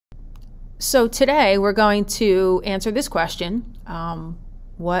So today we're going to answer this question.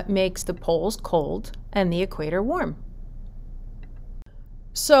 What makes the poles cold and the equator warm?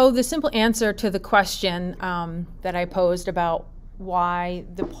 So the simple answer to the question that I posed about why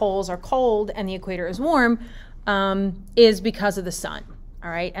the poles are cold and the equator is warm is because of the sun. All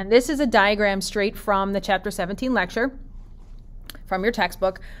right, and this is a diagram straight from the Chapter 17 lecture from your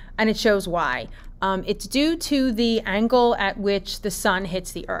textbook, and it shows why. It's due to the angle at which the sun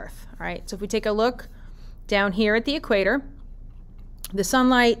hits the earth. All right, so if we take a look down here at the equator, the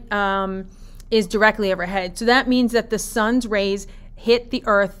sunlight is directly overhead. So that means that the sun's rays hit the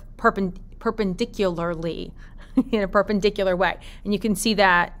earth perpendicularly, in a perpendicular way. And you can see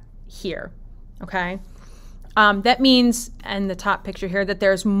that here, okay? That means, in the top picture here, that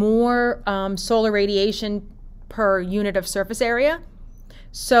there's more solar radiation per unit of surface area.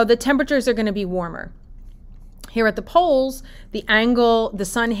 So the temperatures are going to be warmer. Here at the poles, the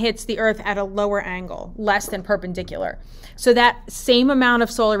sun hits the earth at a lower angle, less than perpendicular. So that same amount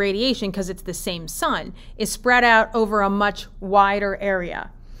of solar radiation, because it's the same sun, is spread out over a much wider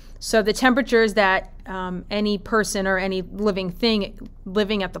area. So the temperatures that any person or any living thing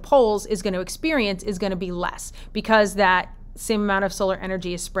living at the poles is going to experience is going to be less, because that same amount of solar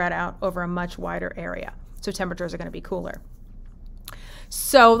energy is spread out over a much wider area. So temperatures are going to be cooler.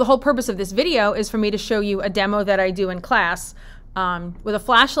 So the whole purpose of this video is for me to show you a demo that I do in class with a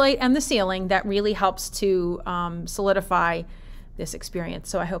flashlight and the ceiling that really helps to solidify this experience.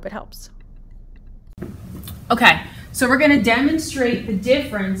 So I hope it helps. Okay, so we're going to demonstrate the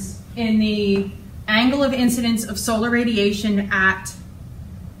difference in the angle of incidence of solar radiation at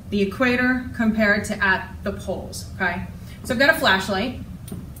the equator compared to at the poles. Okay, so I've got a flashlight,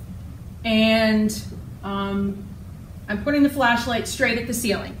 and I'm putting the flashlight straight at the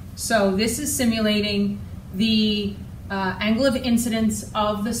ceiling. So this is simulating the angle of incidence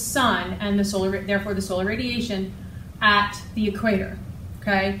of the sun and therefore the solar radiation at the equator.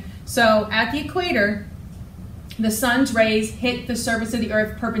 Okay, so at the equator, the sun's rays hit the surface of the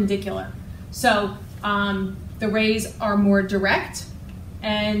earth perpendicular. So the rays are more direct,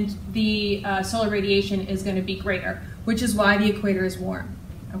 and the solar radiation is going to be greater, which is why the equator is warm.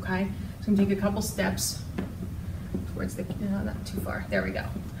 Okay, so I'm going to take a couple steps towards the, not too far. There we go.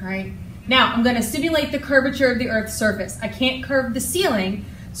 All right. Now I'm going to simulate the curvature of the Earth's surface. I can't curve the ceiling,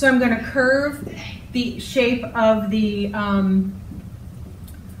 so I'm going to curve the shape of the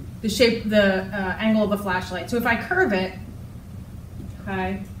angle of the flashlight. So if I curve it,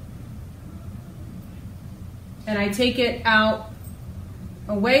 okay, and I take it out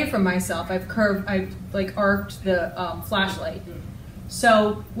away from myself, I've like arced the flashlight.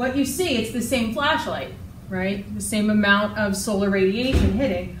 So what you see, it's the same flashlight, right? The same amount of solar radiation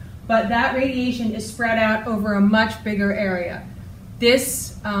hitting, but that radiation is spread out over a much bigger area.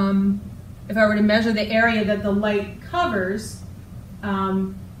 This, if I were to measure the area that the light covers,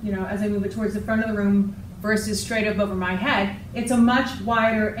 as I move it towards the front of the room versus straight up over my head, it's a much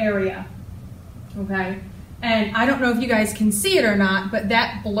wider area, okay? And I don't know if you guys can see it or not, but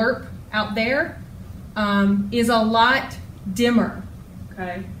that blurb out there is a lot dimmer,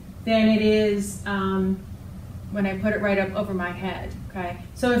 okay, than it is when I put it right up over my head, okay?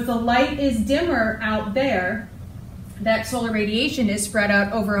 So if the light is dimmer out there, that solar radiation is spread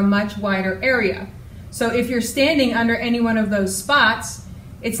out over a much wider area. So if you're standing under any one of those spots,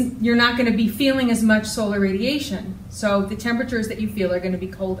 you're not going to be feeling as much solar radiation. So the temperatures that you feel are going to be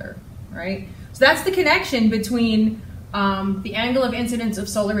colder, right? So that's the connection between the angle of incidence of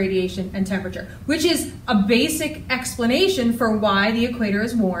solar radiation and temperature, which is a basic explanation for why the equator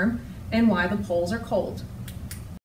is warm and why the poles are cold.